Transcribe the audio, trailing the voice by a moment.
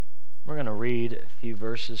We're going to read a few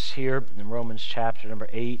verses here in Romans chapter number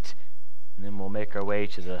 8, and then we'll make our way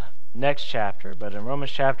to the next chapter. But in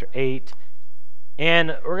Romans chapter 8,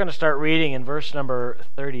 and we're going to start reading in verse number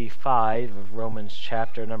 35 of Romans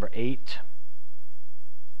chapter number 8.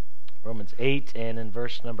 Romans 8 and in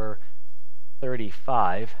verse number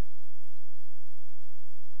 35.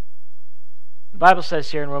 The Bible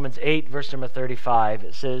says here in Romans 8, verse number 35,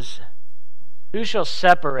 it says, "Who shall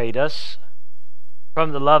separate us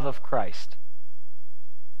from the love of Christ?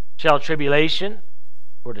 Shall tribulation,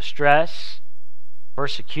 or distress,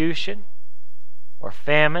 persecution, or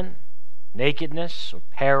famine, nakedness, or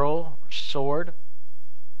peril, or sword?"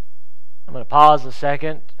 I'm going to pause a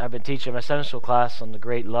second. I've been teaching my Sunday school class on the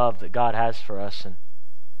great love that God has for us, and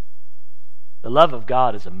the love of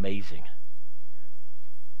God is amazing.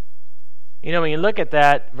 You know, when you look at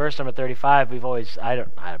that verse number 35, we've always,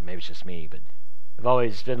 maybe it's just me, but I've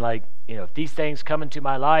always been like, if these things come into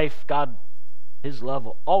my life, God, His love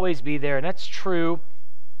will always be there, and that's true.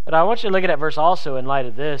 But I want you to look at that verse also in light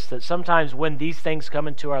of this, that sometimes when these things come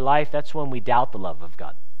into our life, that's when we doubt the love of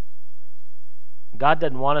God. God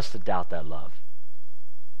doesn't want us to doubt that love.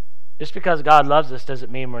 Just because God loves us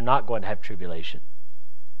doesn't mean we're not going to have tribulation.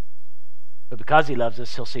 But because He loves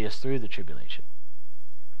us, He'll see us through the tribulation.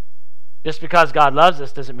 Just because God loves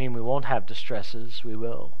us doesn't mean we won't have distresses. We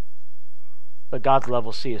will. But God's love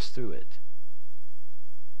will see us through it.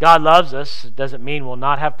 God loves us. It doesn't mean we'll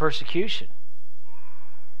not have persecution.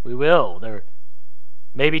 We will. There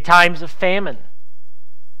may be times of famine,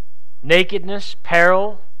 nakedness,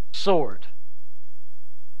 peril, sword.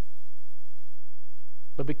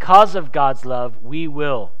 But because of God's love, He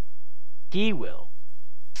will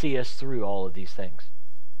see us through all of these things.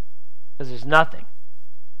 Because there's nothing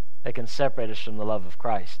that can separate us from the love of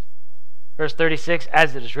Christ. Verse 36,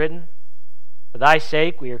 "As it is written, for thy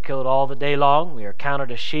sake we are killed all the day long, we are counted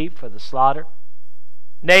as sheep for the slaughter.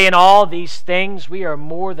 Nay, in all these things we are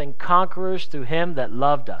more than conquerors through Him that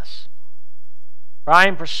loved us. For I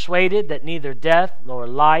am persuaded that neither death, nor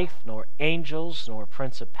life, nor angels, nor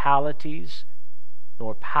principalities,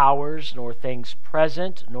 nor powers, nor things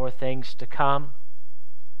present, nor things to come,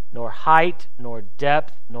 nor height, nor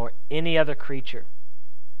depth, nor any other creature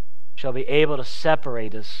shall be able to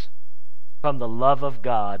separate us from the love of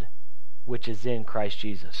God which is in Christ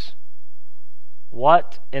Jesus."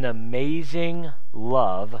 What an amazing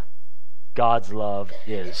love God's love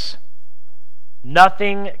is.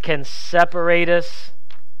 Nothing can separate us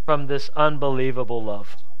from this unbelievable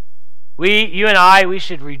love. You and I, we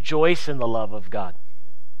should rejoice in the love of God.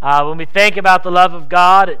 When we think about the love of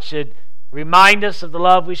God, it should remind us of the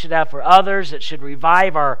love we should have for others. It should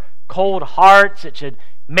revive our cold hearts. It should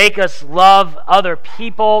make us love other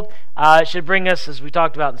people. It should bring us, as we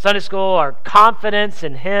talked about in Sunday school, our confidence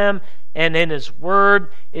in Him and in His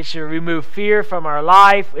Word. It should remove fear from our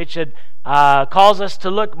life. It should cause us to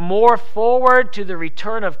look more forward to the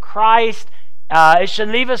return of Christ. It should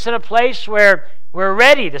leave us in a place where we're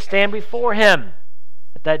ready to stand before Him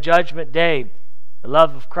at that judgment day. The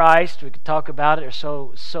love of Christ, we could talk about it. There's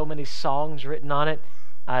so many songs written on it.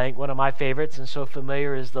 I think one of my favorites and so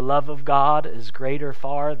familiar is "The love of God is greater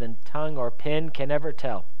far than tongue or pen can ever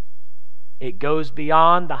tell. It goes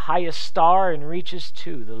beyond the highest star and reaches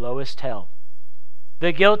to the lowest hell.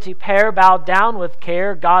 The guilty pair bowed down with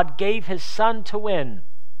care. God gave His Son to win.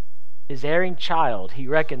 His erring child He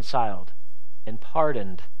reconciled and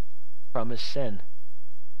pardoned from his sin.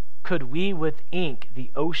 Could we with ink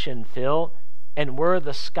the ocean fill, and were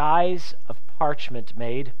the skies of parchment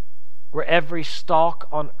made? Were every stalk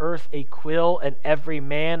on earth a quill, and every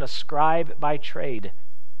man a scribe by trade?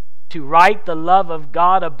 To write the love of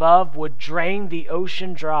God above would drain the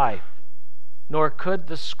ocean dry, nor could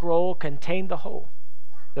the scroll contain the whole,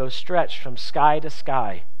 though stretched from sky to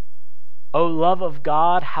sky. O love of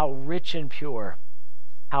God, how rich and pure,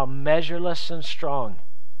 how measureless and strong,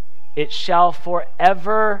 it shall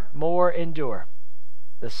forevermore endure,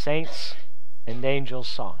 the saints' and angels'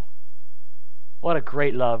 song." What a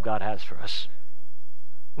great love God has for us.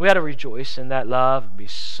 We ought to rejoice in that love and be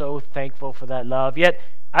so thankful for that love. Yet,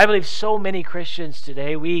 I believe so many Christians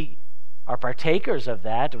today, we are partakers of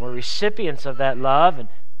that, and we're recipients of that love,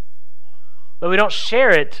 but we don't share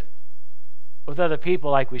it with other people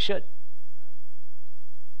like we should.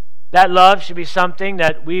 That love should be something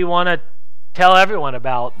that we want to tell everyone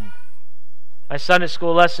about. My Sunday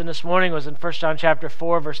school lesson this morning was in 1 John chapter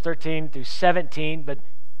 4, verse 13 through 17. But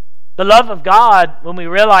the love of God, when we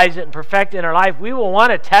realize it and perfect it in our life, we will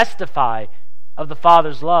want to testify of the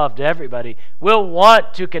Father's love to everybody. We'll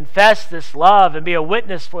want to confess this love and be a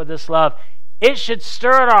witness for this love. It should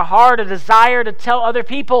stir in our heart a desire to tell other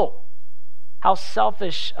people how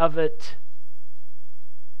selfish of it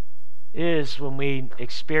is when we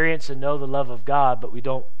experience and know the love of God, but we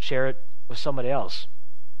don't share it with somebody else.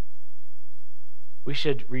 We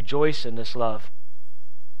should rejoice in this love.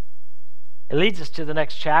 It leads us to the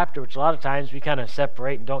next chapter, which a lot of times we kind of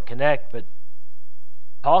separate and don't connect, but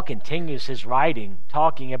Paul continues his writing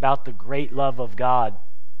talking about the great love of God.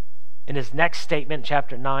 And his next statement,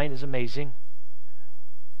 chapter 9, is amazing.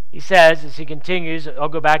 He says, as he continues, I'll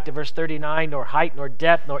go back to verse 39, nor height, nor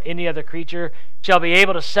depth, nor any other creature shall be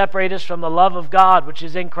able to separate us from the love of God, which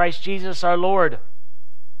is in Christ Jesus our Lord.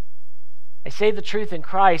 I say the truth in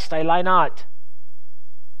Christ, I lie not.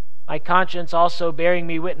 My conscience also bearing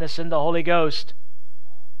me witness in the Holy Ghost.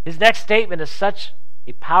 His next statement is such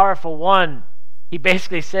a powerful one. He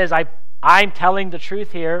basically says, I'm telling the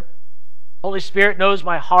truth here. Holy Spirit knows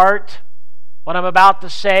my heart. What I'm about to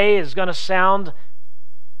say is going to sound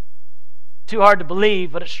too hard to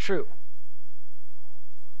believe, but it's true.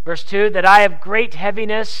 Verse 2, that I have great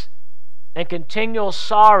heaviness and continual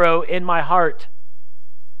sorrow in my heart.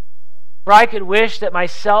 For I could wish that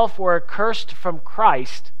myself were accursed from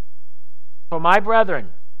Christ for my brethren,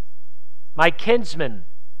 my kinsmen,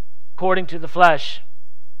 according to the flesh,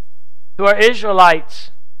 who are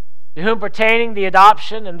Israelites, to whom pertaining the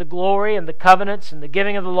adoption and the glory and the covenants and the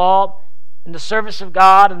giving of the law and the service of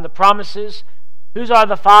God and the promises, whose are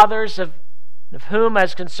the fathers of whom,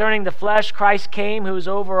 as concerning the flesh, Christ came, who is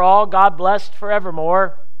over all, God blessed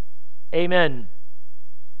forevermore. Amen.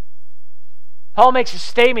 Paul makes a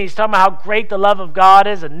statement. He's talking about how great the love of God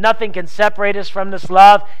is, and nothing can separate us from this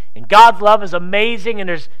love. And God's love is amazing,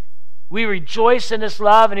 and we rejoice in this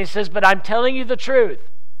love. And he says, but I'm telling you the truth.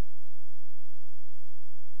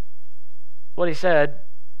 What he said,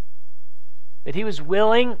 that he was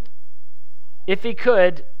willing, if he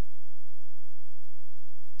could,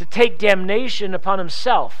 to take damnation upon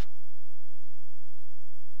himself.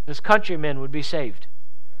 His countrymen would be saved.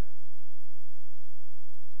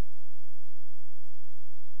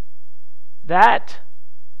 That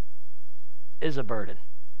is a burden.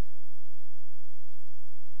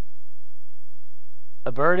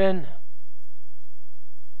 A burden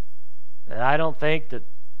that I don't think that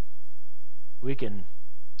we can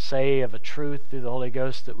say of a truth through the Holy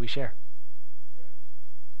Ghost that we share.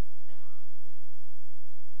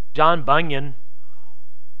 John Bunyan,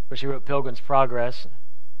 of course, he wrote Pilgrim's Progress,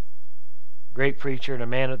 great preacher and a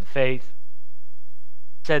man of the faith,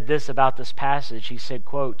 said this about this passage. He said,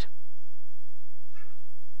 quote,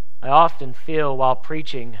 I often feel while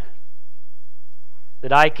preaching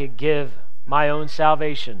that I could give my own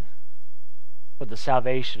salvation for the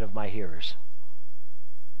salvation of my hearers.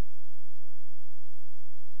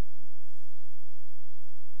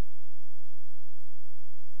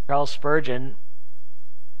 Charles Spurgeon,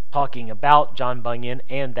 talking about John Bunyan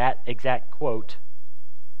and that exact quote,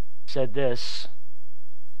 said this.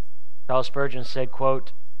 Charles Spurgeon said,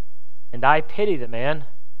 quote, and I pity the man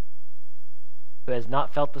who has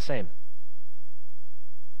not felt the same.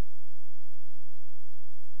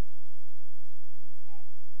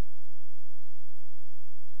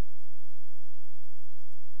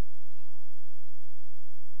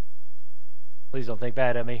 Please don't think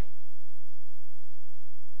bad of me.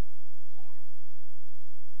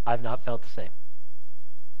 I've not felt the same.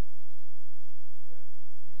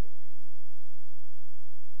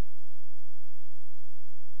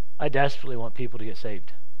 I desperately want people to get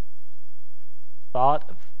saved. Thought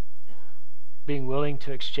of being willing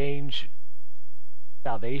to exchange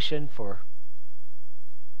salvation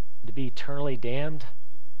to be eternally damned,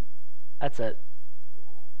 that's it.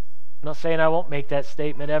 I'm not saying I won't make that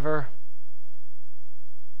statement ever.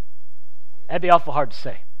 That'd be awful hard to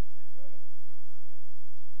say.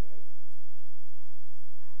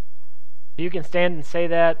 You can stand and say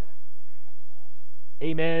that.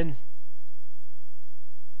 Amen.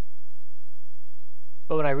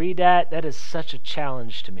 But when I read that, that is such a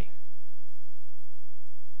challenge to me.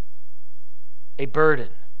 A burden.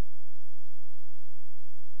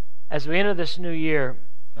 As we enter this new year,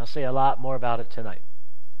 I'll say a lot more about it tonight.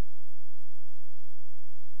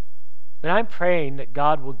 But I'm praying that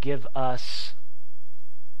God will give us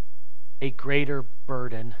a greater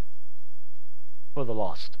burden for the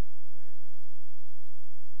lost.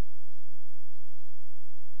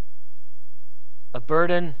 A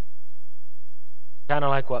burden kind of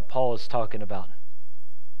like what Paul is talking about.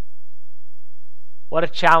 What a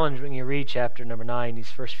challenge when you read chapter number 9,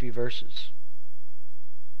 these first few verses.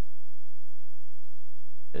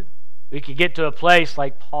 That we could get to a place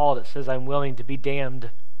like Paul that says, I'm willing to be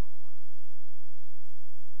damned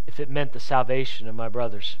if it meant the salvation of my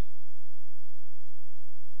brothers.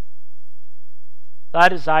 So I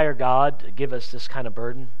desire God to give us this kind of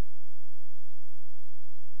burden.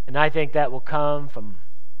 And I think that will come from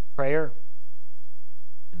prayer,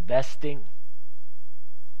 investing,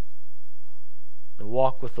 and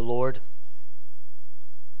walk with the Lord.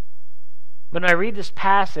 When I read this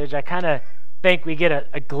passage, I kind of think we get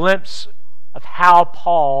a glimpse of how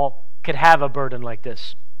Paul could have a burden like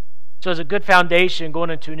this. So as a good foundation going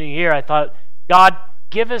into a new year, I thought, God,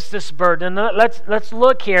 give us this burden. And let's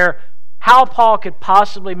look here how Paul could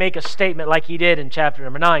possibly make a statement like he did in chapter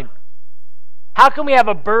number 9. How can we have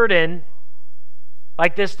a burden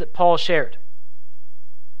like this that Paul shared?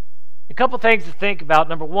 A couple things to think about.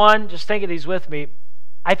 Number one, just think of these with me.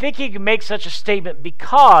 I think he can make such a statement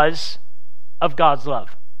because of God's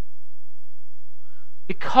love.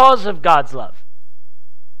 Because of God's love.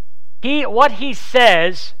 What he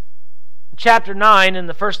says in chapter 9 in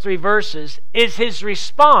the first 3 verses is his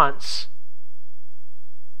response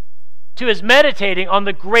to his meditating on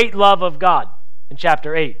the great love of God in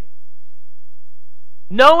chapter 8.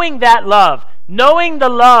 Knowing that love, knowing the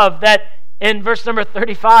love that in verse number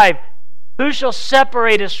 35, who shall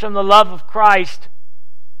separate us from the love of Christ?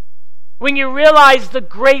 When you realize the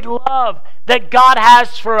great love that God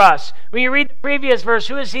has for us. When you read the previous verse,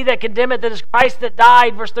 who is he that condemneth? It is Christ that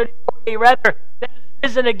died, verse 34, rather, that is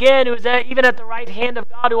risen again, who is even at the right hand of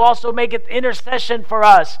God, who also maketh intercession for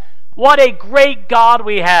us. What a great God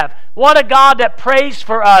we have. What a God that prays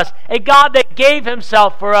for us. A God that gave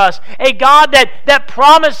himself for us. A God that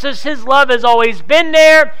promises his love has always been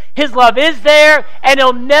there. His love is there. And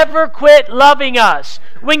he'll never quit loving us.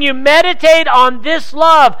 When you meditate on this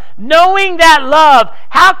love, knowing that love,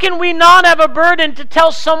 how can we not have a burden to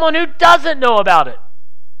tell someone who doesn't know about it?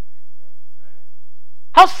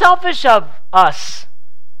 How selfish of us.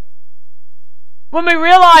 When we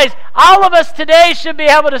realize all of us today should be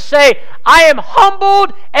able to say, I am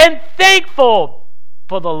humbled and thankful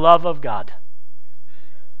for the love of God.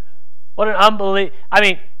 What an unbelievable... I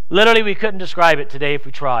mean, literally we couldn't describe it today if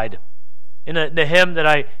we tried. In the hymn that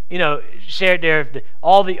I shared there,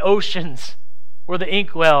 all the oceans were the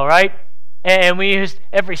inkwell, right? And we used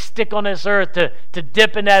every stick on this earth to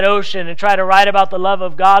dip in that ocean and try to write about the love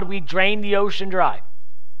of God. We drained the ocean dry.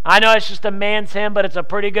 I know it's just a man's hymn, but it's a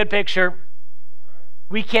pretty good picture.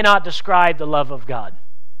 We cannot describe the love of God.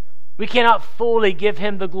 We cannot fully give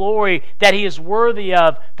him the glory that he is worthy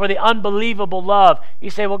of for the unbelievable love. You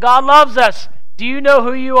say, well, God loves us. Do you know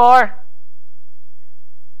who you are?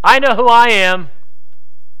 I know who I am.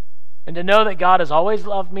 And to know that God has always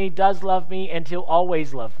loved me, does love me, and he'll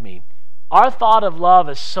always love me. Our thought of love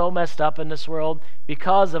is so messed up in this world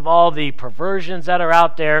because of all the perversions that are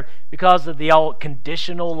out there, because of the all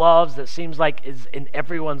conditional loves that seems like is in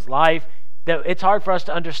everyone's life. That it's hard for us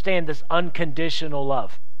to understand this unconditional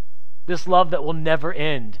love, this love that will never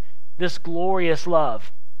end, this glorious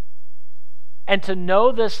love. And to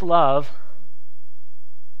know this love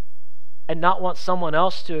and not want someone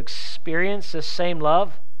else to experience this same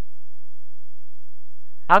love,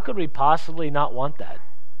 how could we possibly not want that?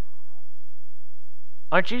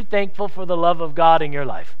 Aren't you thankful for the love of God in your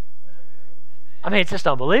life? I mean, it's just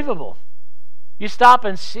unbelievable. You stop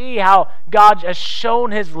and see how God has shown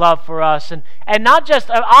his love for us. And not just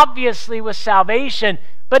obviously with salvation,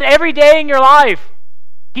 but every day in your life.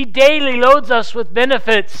 He daily loads us with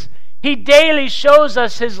benefits. He daily shows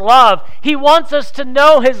us his love. He wants us to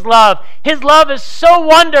know his love. His love is so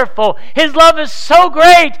wonderful. His love is so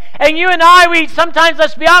great. And you and I, we sometimes,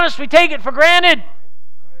 let's be honest, we take it for granted.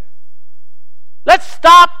 Let's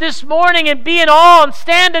stop this morning and be in awe and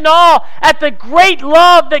stand in awe at the great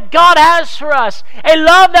love that God has for us. A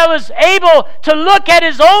love that was able to look at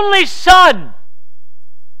his only Son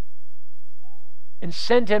and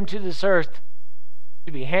send him to this earth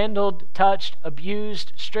to be handled, touched,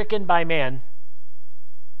 abused, stricken by man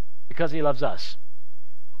because he loves us.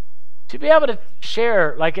 To be able to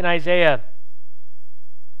share, like in Isaiah,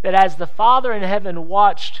 that as the Father in heaven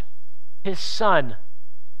watched his Son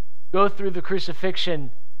go through the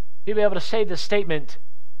crucifixion, to be able to say the statement,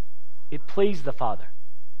 it pleased the Father.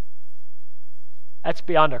 That's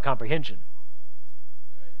beyond our comprehension.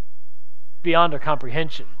 Beyond our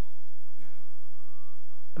comprehension.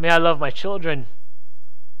 I mean, I love my children.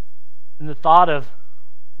 And the thought of,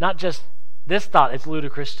 not just this thought, it's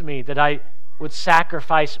ludicrous to me, that I would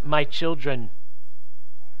sacrifice my children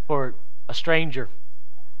for a stranger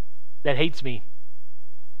that hates me.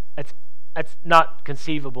 That's not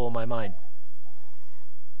conceivable in my mind.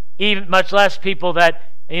 Even much less people that,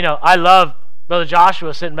 I love Brother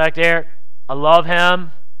Joshua sitting back there. I love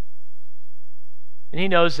him. And he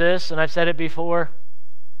knows this, and I've said it before.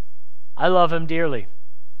 I love him dearly.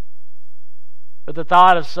 But the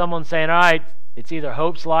thought of someone saying, all right, It's either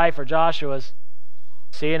Hope's life or Joshua's.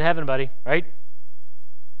 See you in heaven, buddy, right?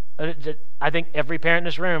 I think every parent in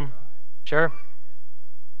this room, sure.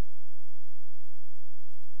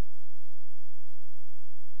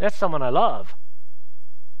 That's someone I love.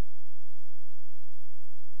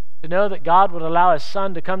 To know that God would allow His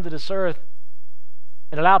Son to come to this earth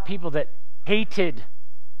and allow people that hated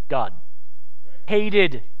God,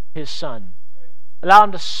 hated His Son, allow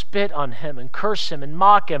Him to spit on Him and curse Him and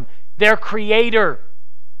mock Him, their Creator.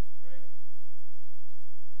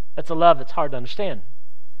 That's a love that's hard to understand.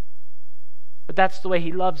 But that's the way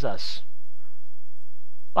He loves us.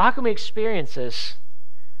 Well, how can we experience this?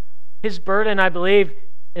 His burden, I believe,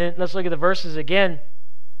 and let's look at the verses again.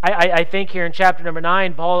 I think here in chapter number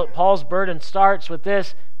 9, Paul's burden starts with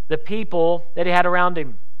this, the people that he had around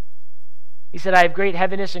him. He said, I have great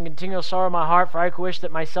heaviness and continual sorrow in my heart, for I wish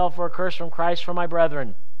that myself were accursed from Christ for my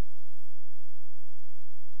brethren.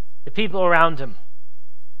 The people around him.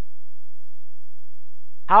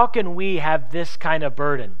 How can we have this kind of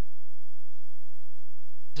burden?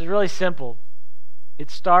 This is really simple. It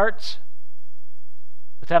starts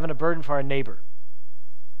with having a burden for our neighbor.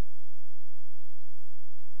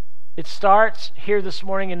 It starts here this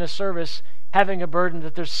morning in this service having a burden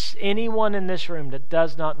that there's anyone in this room that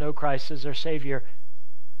does not know Christ as their Savior,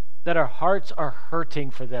 that our hearts are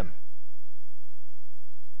hurting for them.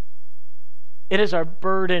 It is our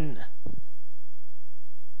burden.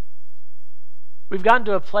 We've gotten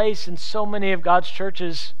to a place in so many of God's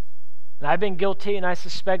churches, and I've been guilty, and I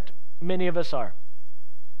suspect many of us are,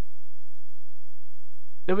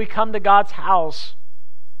 that we come to God's house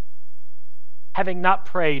having not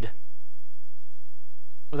prayed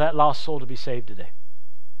for that lost soul to be saved today.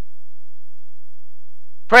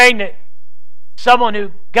 Praying that someone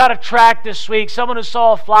who got a tract this week, someone who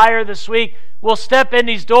saw a flyer this week, will step in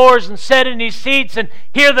these doors and sit in these seats and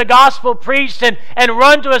hear the gospel preached and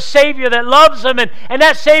run to a Savior that loves them, and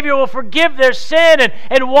that Savior will forgive their sin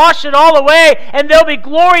and wash it all away, and they'll be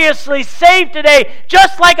gloriously saved today,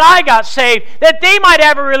 just like I got saved, that they might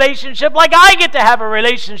have a relationship like I get to have a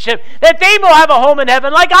relationship, that they will have a home in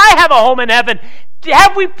heaven like I have a home in heaven.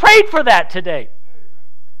 Have we prayed for that today?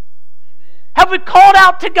 Have we called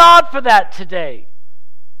out to God for that today?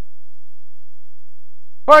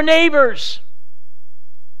 For our neighbors,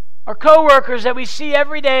 our co-workers that we see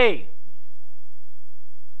every day,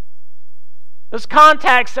 those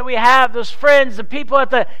contacts that we have, those friends, the people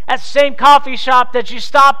at the same coffee shop that you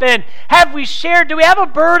stop in, have we shared? Do we have a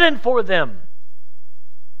burden for them?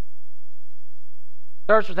 It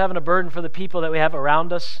starts with having a burden for the people that we have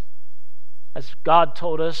around us. As God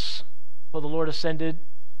told us before the Lord ascended,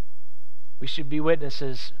 we should be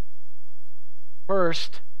witnesses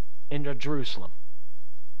first in Jerusalem.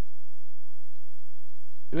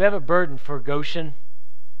 Do we have a burden for Goshen,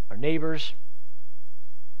 our neighbors,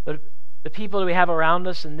 but the people that we have around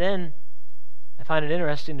us? And then I find it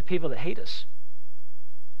interesting, the people that hate us.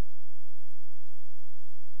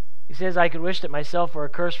 He says, I could wish that myself were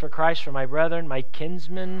accursed for Christ for my brethren, my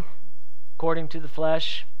kinsmen, according to the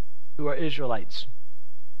flesh, who are Israelites.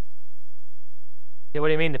 Yeah, what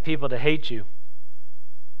do you mean, the people that hate you?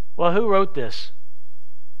 Well, who wrote this?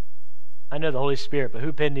 I know the Holy Spirit, but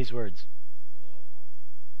who penned these words?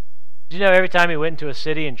 Did you know every time he went into a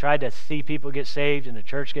city and tried to see people get saved and the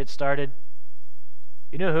church get started,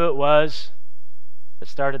 you know who it was that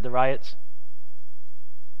started the riots?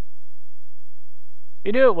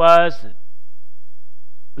 You knew it was that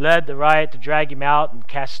led the riot to drag him out and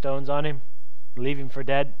cast stones on him, leave him for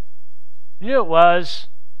dead. You knew it was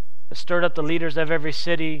that stirred up the leaders of every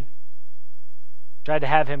city, tried to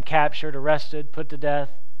have him captured, arrested, put to death.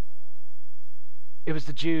 It was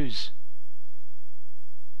the Jews.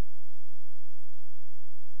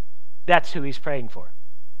 That's who he's praying for.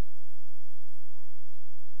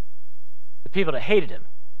 The people that hated him.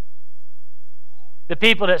 The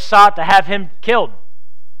people that sought to have him killed.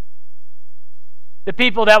 The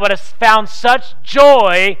people that would have found such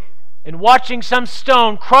joy in watching some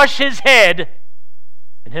stone crush his head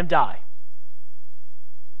and him die.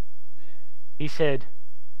 He said,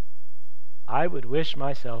 I would wish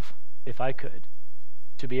myself, if I could,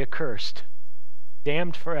 to be accursed,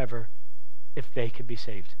 damned forever, if they could be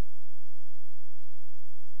saved.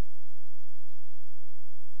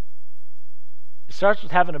 It starts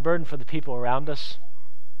with having a burden for the people around us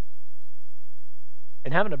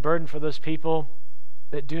and having a burden for those people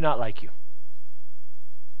that do not like you.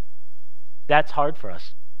 That's hard for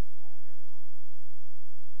us.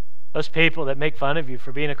 Those people that make fun of you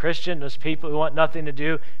for being a Christian, those people who want nothing to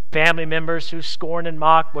do, family members who scorn and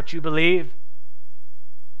mock what you believe.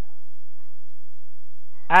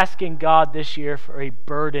 Asking God this year for a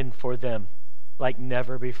burden for them like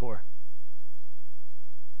never before.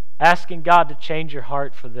 Asking God to change your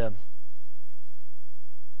heart for them.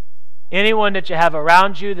 Anyone that you have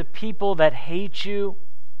around you, the people that hate you,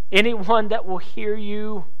 anyone that will hear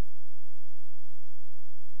you,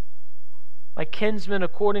 my kinsmen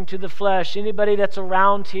according to the flesh, anybody that's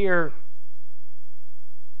around here,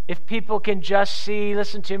 if people can just see,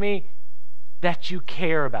 listen to me, that you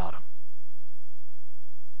care about them.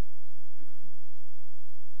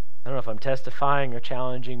 I don't know if I'm testifying or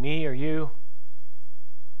challenging me or you.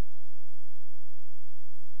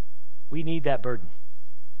 We need that burden.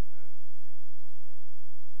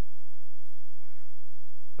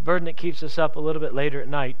 A burden that keeps us up a little bit later at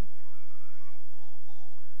night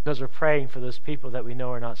because we're praying for those people that we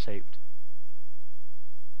know are not saved.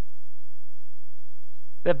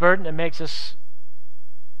 That burden that makes us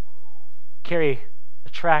carry a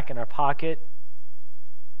tract in our pocket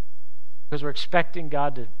because we're expecting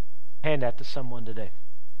God to hand that to someone today.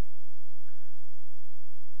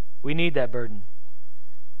 We need that burden.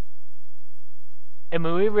 And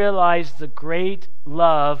when we realize the great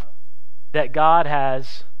love that God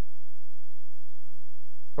has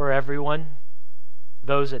for everyone,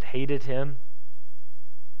 those that hated him,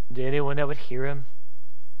 and anyone that would hear him,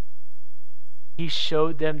 he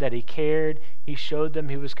showed them that he cared. He showed them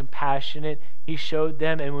he was compassionate. He showed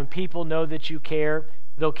them, and when people know that you care,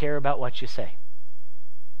 they'll care about what you say.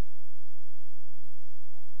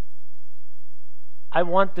 I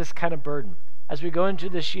want this kind of burden. As we go into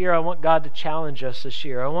this year, I want God to challenge us this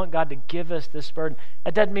year. I want God to give us this burden.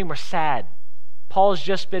 That doesn't mean we're sad. Paul's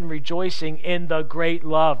just been rejoicing in the great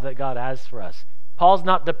love that God has for us. Paul's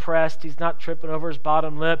not depressed. He's not tripping over his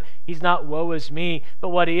bottom lip. He's not woe is me. But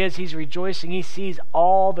what he is, he's rejoicing. He sees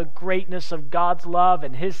all the greatness of God's love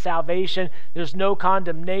and his salvation. There's no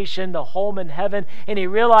condemnation, the home in heaven. And he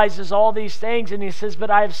realizes all these things and he says,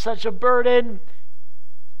 but I have such a burden.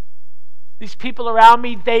 These people around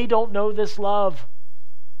me, they don't know this love.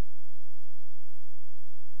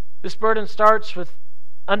 This burden starts with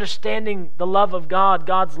understanding the love of God,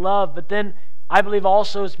 God's love. But then I believe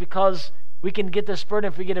also it's because we can get this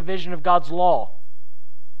burden if we get a vision of God's law.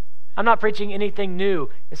 I'm not preaching anything new.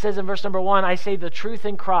 It says in verse number 1, I say the truth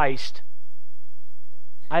in Christ.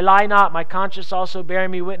 I lie not, my conscience also bearing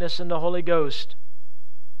me witness in the Holy Ghost.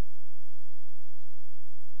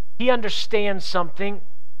 He understands something.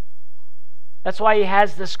 That's why he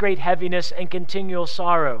has this great heaviness and continual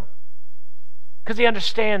sorrow. Because he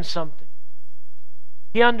understands something.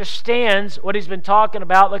 He understands what he's been talking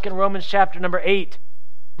about. Look in Romans chapter number 8.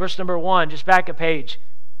 Verse number 1, just back a page.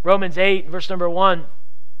 Romans 8, verse number 1.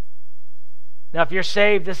 Now, if you're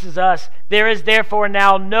saved, this is us. There is therefore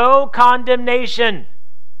now no condemnation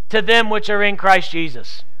to them which are in Christ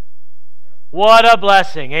Jesus. What a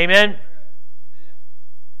blessing. Amen.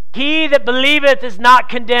 He that believeth is not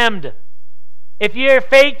condemned. If your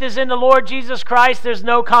faith is in the Lord Jesus Christ, there's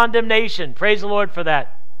no condemnation. Praise the Lord for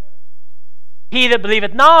that. He that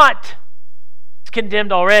believeth not is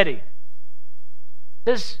condemned already.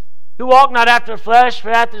 This, who walk not after the flesh,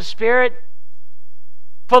 but after the Spirit.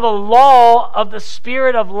 For the law of the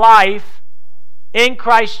Spirit of life in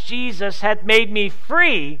Christ Jesus hath made me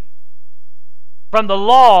free from the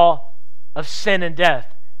law of sin and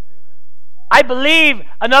death. I believe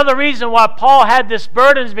another reason why Paul had this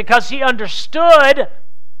burden is because he understood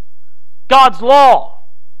God's law.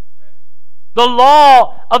 The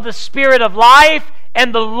law of the Spirit of life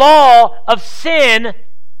and the law of sin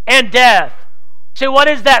and death. So what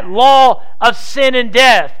is that law of sin and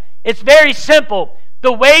death? It's very simple.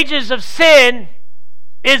 The wages of sin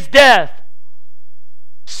is death.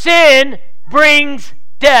 Sin brings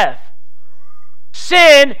death.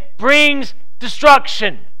 Sin brings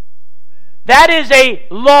destruction. That is a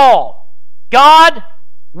law. God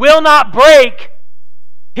will not break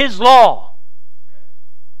his law.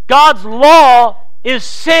 God's law is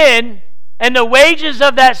sin, and the wages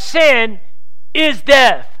of that sin is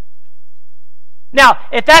death. Now,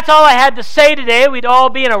 if that's all I had to say today, we'd all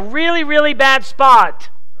be in a really, really bad spot.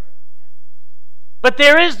 But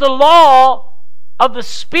there is the law of the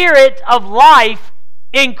Spirit of life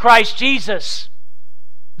in Christ Jesus.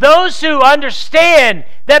 Those who understand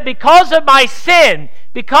that because of my sin,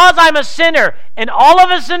 because I'm a sinner, and all of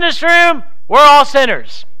us in this room, we're all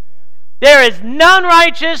sinners. There is none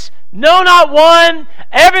righteous, no, not one.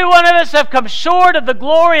 Every one of us have come short of the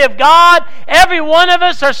glory of God. Every one of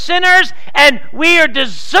us are sinners, and we are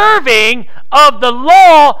deserving of the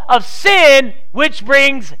law of sin, which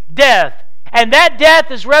brings death. And that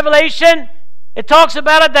death is Revelation. It talks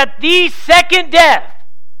about it that the second death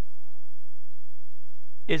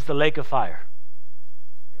is the lake of fire.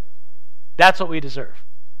 That's what we deserve.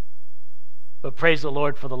 But praise the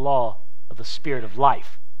Lord for the law of the Spirit of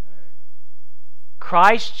life.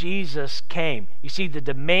 Christ Jesus came. You see, the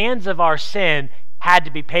demands of our sin had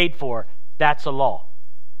to be paid for. That's a law.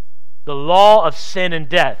 The law of sin and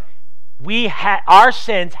death. Our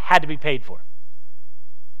sins had to be paid for.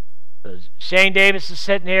 So Shane Davis is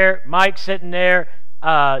sitting here, Mike's sitting there,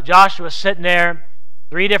 Joshua's sitting there.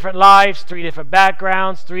 3 different lives, 3 different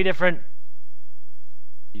backgrounds, 3 different...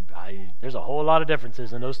 There's a whole lot of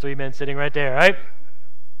differences in those 3 men sitting right there, right?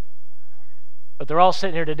 But they're all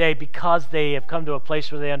sitting here today because they have come to a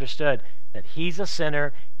place where they understood that he's a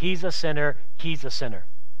sinner, he's a sinner, he's a sinner.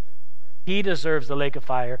 He deserves the lake of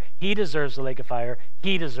fire, he deserves the lake of fire,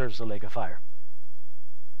 he deserves the lake of fire.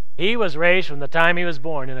 He was raised from the time he was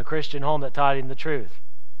born in a Christian home that taught him the truth.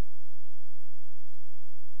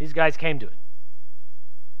 These guys came to it.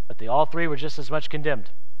 But they all 3 were just as much condemned.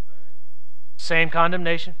 Same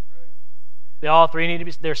condemnation. They all 3 need to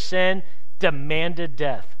be... Their sin demanded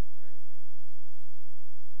death.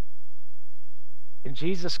 And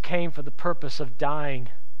Jesus came for the purpose of dying,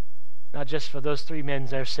 not just for those 3 men,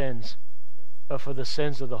 their sins, but for the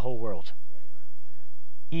sins of the whole world.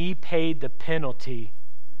 He paid the penalty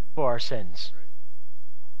for our sins.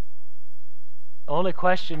 The only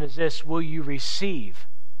question is this: will you receive?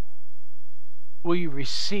 Will you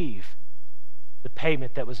receive the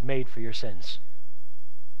payment that was made for your sins?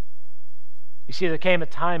 You see, there came a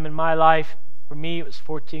time in my life, for me it was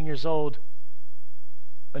 14 years old,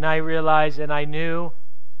 when I realized and I knew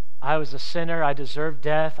I was a sinner, I deserved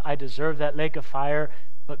death, I deserved that lake of fire,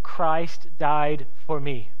 but Christ died for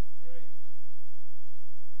me.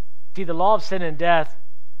 See, the law of sin and death,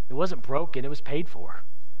 it wasn't broken, it was paid for.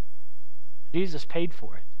 Jesus paid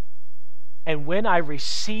for it. And when I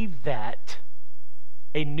received that,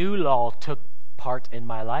 a new law took part in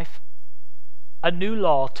my life. A new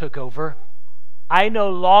law took over. I no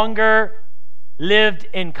longer lived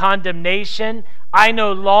in condemnation. I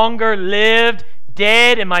no longer lived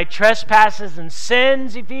dead in my trespasses and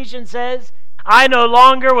sins, Ephesians says. I no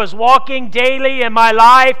longer was walking daily in my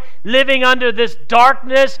life, living under this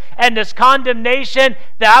darkness and this condemnation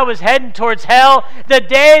that I was heading towards hell. The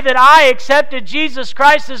day that I accepted Jesus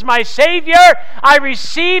Christ as my Savior, I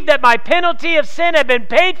received that my penalty of sin had been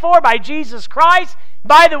paid for by Jesus Christ.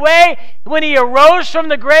 By the way, when he arose from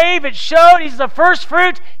the grave, it showed he's the first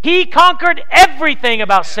fruit. He conquered everything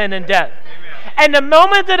about sin and death. And the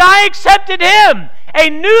moment that I accepted him,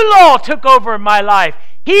 a new law took over in my life.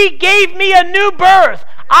 He gave me a new birth.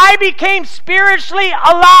 I became spiritually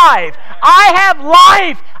alive. I have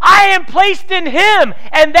life. I am placed in him.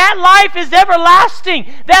 And that life is everlasting.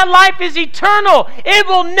 That life is eternal. It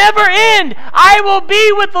will never end. I will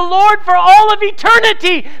be with the Lord for all of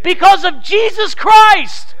eternity because of Jesus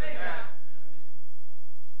Christ. Amen.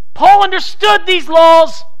 Paul understood these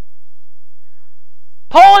laws.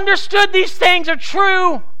 Paul understood these things are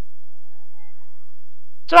true.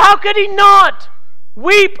 So how could he not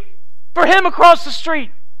weep for him across the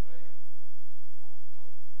street?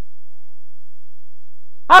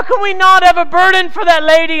 How can we not have a burden for that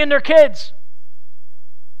lady and their kids?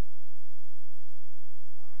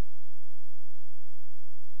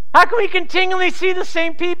 How can we continually see the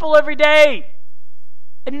same people every day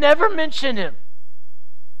and never mention him?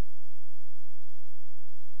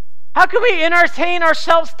 How can we entertain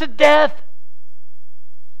ourselves to death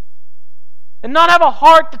and not have a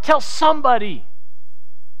heart to tell somebody?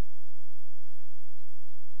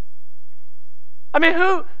 I mean,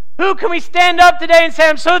 who can we stand up today and say,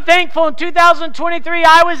 I'm so thankful in 2023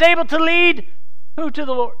 I was able to lead who to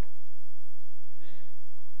the Lord?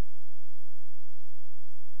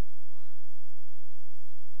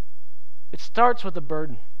 It starts with a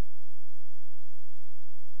burden.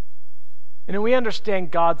 And we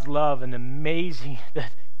understand God's love and amazing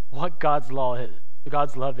that what God's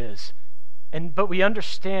love is. But we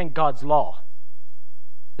understand God's law.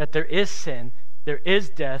 That there is sin, there is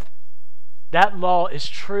death. That law is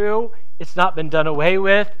true. It's not been done away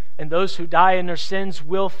with. And those who die in their sins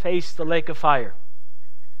will face the lake of fire.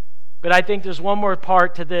 But I think there's one more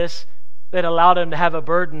part to this that allowed him to have a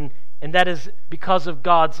burden, and that is because of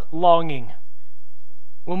God's longing.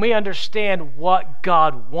 When we understand what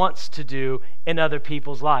God wants to do in other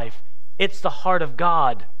people's life, it's the heart of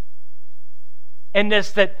God. And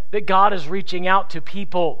this that God is reaching out to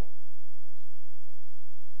people.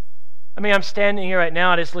 I mean, I'm standing here right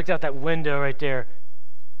now, I just looked out that window right there.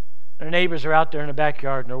 Our neighbors are out there in the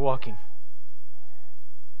backyard and they're walking.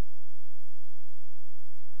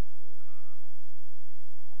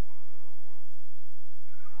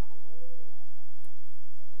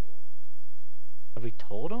 Have we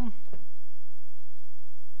told them?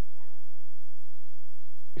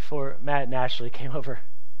 We before Matt and Ashley came over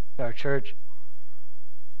to our church,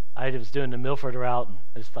 I was doing the Milford route, and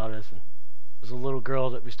I just thought of this. And there was a little girl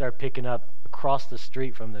that we started picking up across the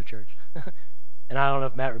street from their church. And I don't know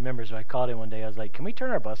if Matt remembers, but I called him one day. I was like, can we turn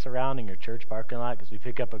our bus around in your church parking lot? Because we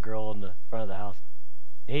pick up a girl in the front of the house.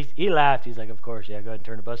 And he laughed. He's like, of course, yeah, go ahead and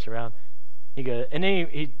turn the bus around. He goes, and then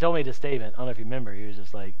he told me the statement. I don't know if you remember. He was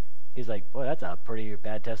just like, he's like, boy, that's a pretty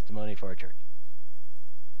bad testimony for our church.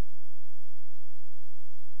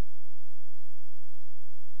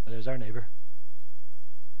 But there's our neighbor.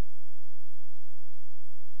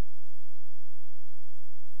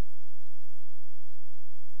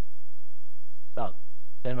 About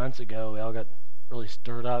 10 months ago, we all got really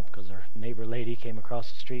stirred up because our neighbor lady came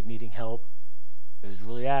across the street needing help. He was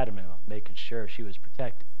really adamant on making sure she was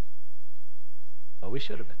protected. Well, we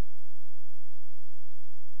should have been.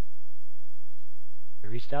 We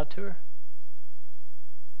reached out to her.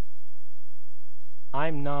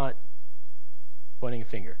 I'm not pointing a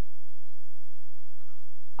finger.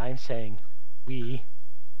 I'm saying we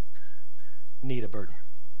need a burden.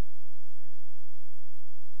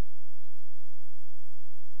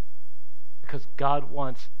 Because God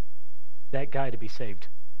wants that guy to be saved.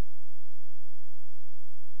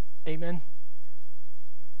 Amen?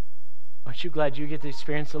 Aren't you glad you get to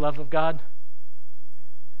experience the love of God?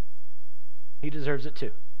 He deserves it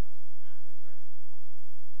too.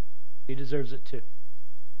 He deserves it too.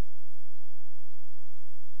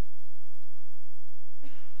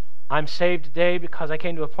 I'm saved today because I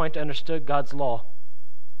came to a point to understood God's law.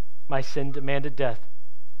 My sin demanded death.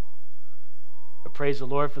 But praise the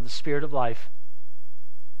Lord for the Spirit of life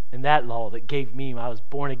and that law that gave me, I was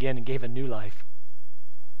born again and gave a new life.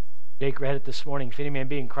 Jake read it this morning. If any man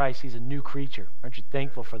be in Christ, he's a new creature. Aren't you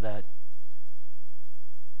thankful for that?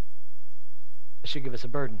 That should give us a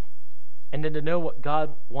burden. And then to know what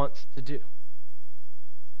God wants to do.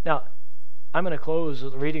 Now, I'm going to close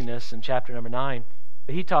with reading this in chapter number 9.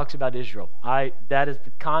 But he talks about Israel. That is the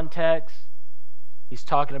context. He's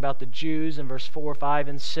talking about the Jews in verse 4, 5,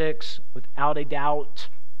 and 6, without a doubt.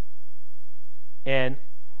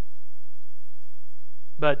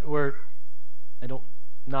 But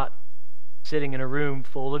not sitting in a room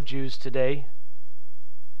full of Jews today.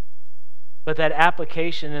 But that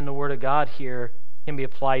application in the Word of God here can be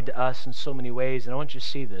applied to us in so many ways, and I want you to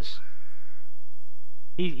see this.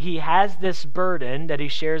 He has this burden that he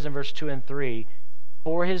shares in verse 2 and 3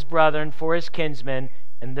 for his brethren, for his kinsmen,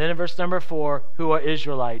 and then in verse number 4, who are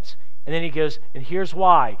Israelites. And then he goes, and here's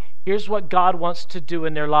why. Here's what God wants to do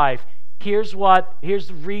in their life. Here's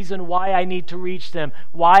the reason why I need to reach them,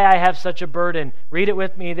 why I have such a burden. Read it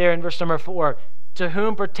with me there in verse number 4. To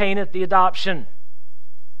whom pertaineth the adoption?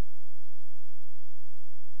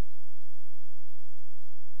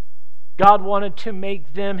 God wanted to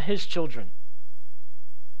make them his children.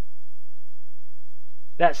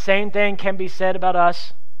 That same thing can be said about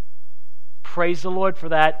us. Praise the Lord for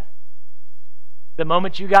that. The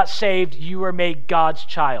moment you got saved, you were made God's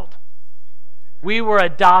child. We were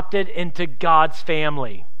adopted into God's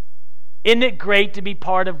family. Isn't it great to be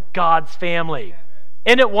part of God's family?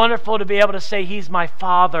 Isn't it wonderful to be able to say, He's my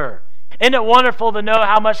Father? Isn't it wonderful to know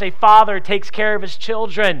how much a father takes care of his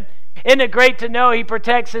children? Isn't it great to know He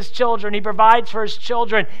protects His children? He provides for His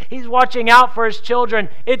children. He's watching out for His children.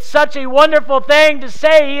 It's such a wonderful thing to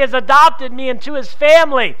say He has adopted me into His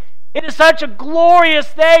family. It is such a glorious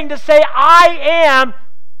thing to say, I am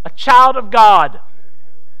a child of God.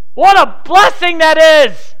 What a blessing that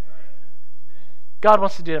is! God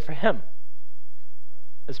wants to do it for him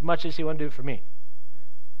as much as He wants to do it for me.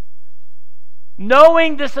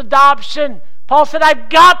 Knowing this adoption, Paul said, I've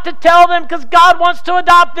got to tell them because God wants to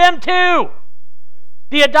adopt them too.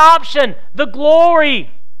 The adoption, the glory.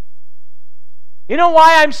 You know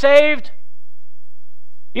why I'm saved?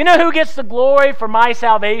 You know who gets the glory for my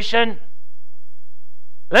salvation?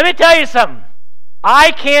 Let me tell you something.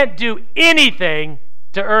 I can't do anything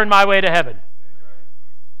to earn my way to heaven.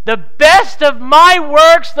 The best of my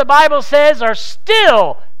works, the Bible says, are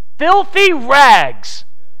still filthy rags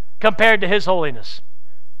compared to His holiness.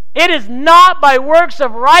 It is not by works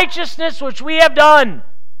of righteousness which we have done.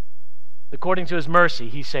 According to His mercy,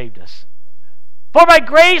 He saved us. For by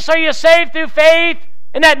grace are you saved through faith,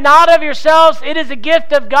 and that not of yourselves, it is a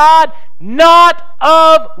gift of God, not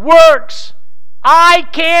of works. I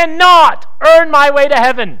cannot earn my way to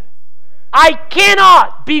heaven. I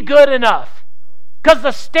cannot be good enough. Because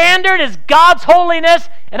the standard is God's holiness,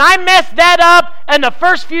 and I messed that up in the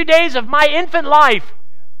first few days of my infant life.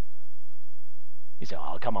 You say,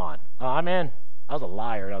 oh, come on. Oh, man, I was a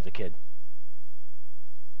liar when I was a kid.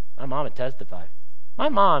 My mom would testify. My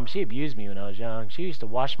mom, she abused me when I was young. She used to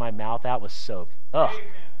wash my mouth out with soap. Oh,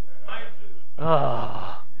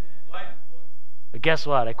 Oh. But guess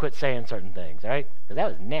what? I quit saying certain things, right? Because that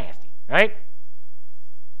was nasty, right?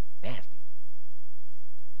 Nasty.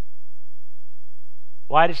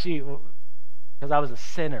 Why did she? Because I was a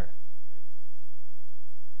sinner.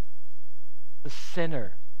 A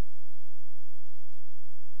sinner.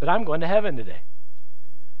 But I'm going to heaven today.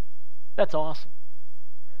 That's awesome.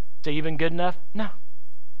 So you been good enough? No.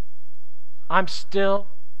 I'm still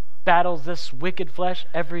battles this wicked flesh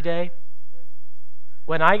every day.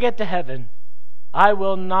 When I get to heaven, I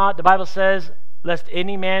will not, the Bible says, lest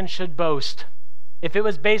any man should boast. If it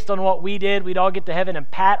was based on what we did, we'd all get to heaven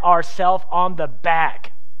and pat ourselves on the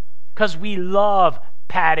back. Because we love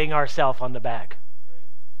patting ourselves on the back.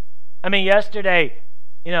 I mean, yesterday,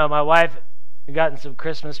 my wife had gotten some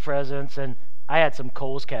Christmas presents, and I had some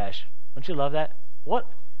Kohl's cash. Don't you love that?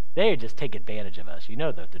 What? They just take advantage of us. You know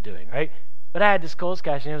what they're doing, right? But I had this Kohl's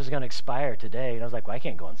cash, and it was going to expire today. And I was like, well, I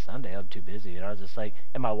can't go on Sunday. I'm too busy. And I was just like,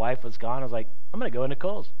 and my wife was gone. I was like, I'm going to go into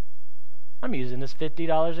Kohl's. I'm using this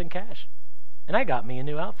 $50 in cash. And I got me a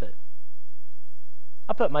new outfit.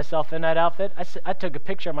 I put myself in that outfit. I took a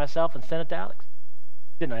picture of myself and sent it to Alex.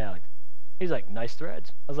 Didn't I, Alex? He's like, nice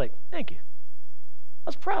threads. I was like, thank you. I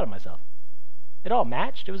was proud of myself. It all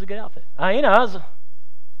matched. It was a good outfit.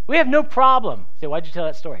 We have no problem. Say, why'd you tell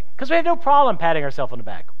that story? Because we have no problem patting ourselves on the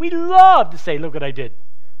back. We love to say, look what I did.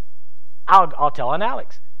 I'll tell on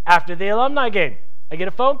Alex. After the alumni game, I get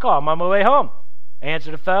a phone call. I'm on my way home. I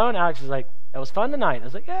answer the phone. Alex is like, that was fun tonight. I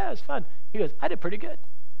was like, yeah, it was fun. He goes, I did pretty good.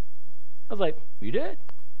 I was like, you did?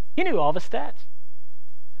 He knew all the stats.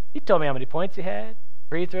 He told me how many points he had,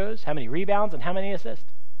 free throws, how many rebounds, and how many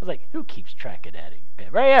assists. I was like, who keeps track of that in your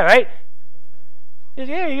head? Right, yeah, right? He goes,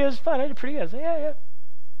 yeah, it was fun. I did pretty good. I was like, yeah.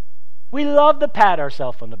 We love to pat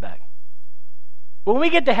ourselves on the back. When we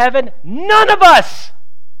get to heaven, none of us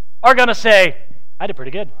are going to say, I did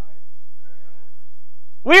pretty good.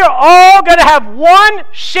 We are all going to have one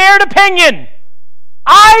shared opinion.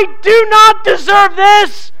 I do not deserve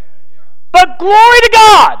this, but glory to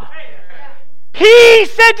God. He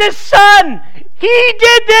sent His Son. He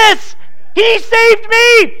did this. He saved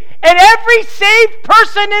me. And every saved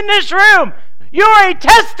person in this room, you're a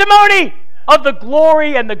testimony of the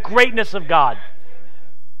glory and the greatness of God.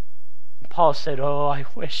 And Paul said, oh, I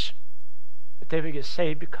wish that they would get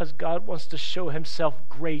saved because God wants to show Himself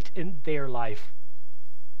great in their life.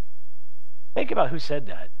 Think about who said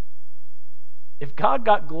that. If God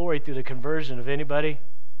got glory through the conversion of anybody,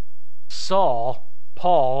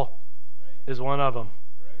 Paul, is one of them.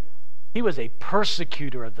 He was a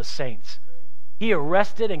persecutor of the saints. He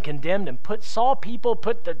arrested and condemned and saw people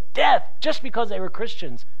put to death just because they were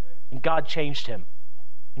Christians. And God changed him.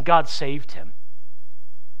 And God saved him.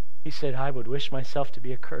 He said, I would wish myself to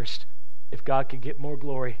be accursed if God could get more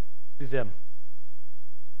glory through them.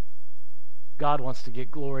 God wants to get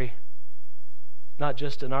glory, not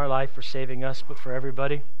just in our life for saving us, but for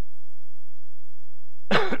everybody.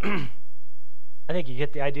 I think you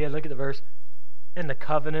get the idea. Look at the verse. And the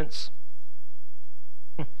covenants.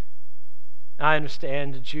 I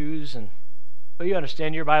understand the Jews, but you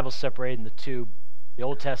understand your Bible's separated into two. The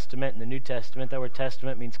Old Testament and the New Testament. That word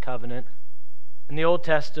testament means covenant. And the Old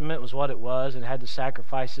Testament was what it was and had the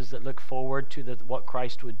sacrifices that look forward to what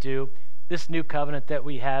Christ would do. This new covenant that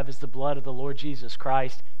we have is the blood of the Lord Jesus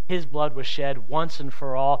Christ. His blood was shed once and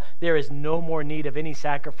for all. There is no more need of any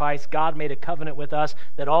sacrifice. God made a covenant with us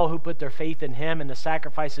that all who put their faith in Him and the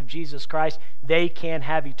sacrifice of Jesus Christ, they can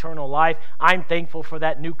have eternal life. I'm thankful for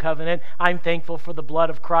that new covenant. I'm thankful for the blood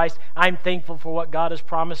of Christ. I'm thankful for what God has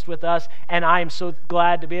promised with us. And I am so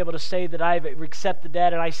glad to be able to say that I've accepted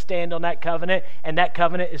that and I stand on that covenant. And that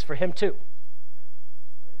covenant is for him too.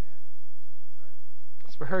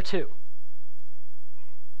 It's for her too.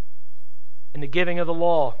 In the giving of the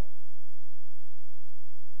law,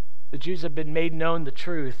 the Jews have been made known the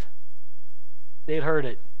truth. They had heard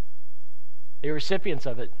it. They were recipients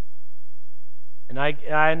of it. And I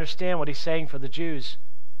understand what he's saying for the Jews.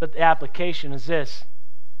 But the application is this.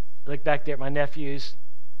 I look back there at my nephews.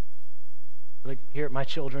 I look here at my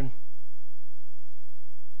children.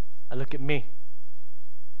 I look at me.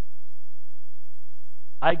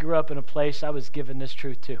 I grew up in a place I was given this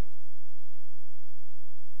truth to.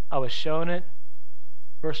 I was shown it.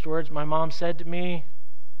 First words my mom said to me,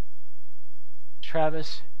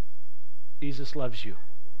 Travis, Jesus loves you.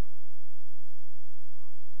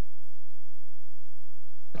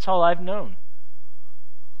 That's all I've known.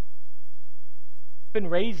 I've been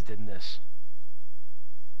raised in this.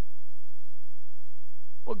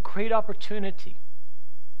 What great opportunity.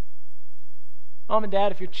 Mom and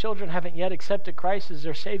Dad, if your children haven't yet accepted Christ as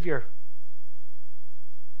their Savior,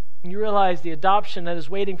 And you realize the adoption that is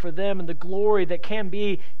waiting for them and the glory that can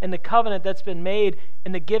be and the covenant that's been made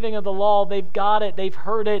and the giving of the law. They've got it. They've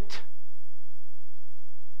heard it.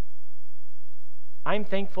 I'm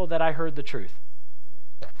thankful that I heard the truth.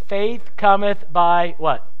 Faith cometh by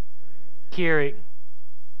what? Hearing.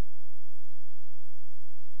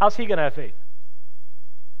 How's he going to have faith?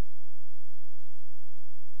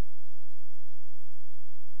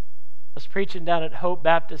 I was preaching down at Hope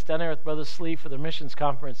Baptist down there with Brother Slee for the missions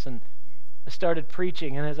conference, and I started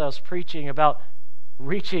preaching, and as I was preaching about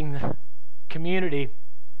reaching the community,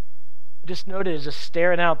 I just noticed, just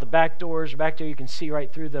staring out the back doors, back there you can see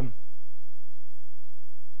right through them,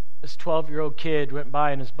 this 12-year-old kid went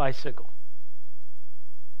by on his bicycle.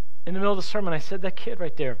 In the middle of the sermon, I said, that kid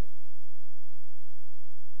right there,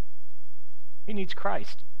 he needs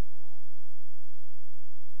Christ.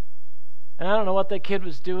 And I don't know what that kid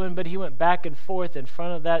was doing, but he went back and forth in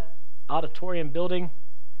front of that auditorium building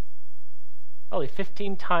probably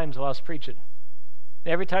 15 times while I was preaching.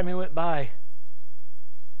 And every time he went by,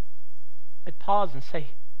 I'd pause and say,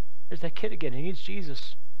 there's that kid again. He needs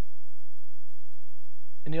Jesus.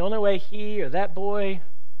 And the only way he or that boy,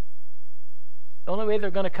 the only way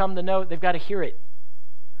they're going to come to know it, they've got to hear it.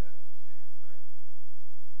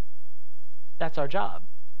 That's our job.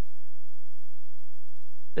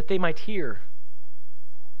 That they might hear.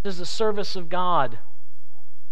 This is the service of God.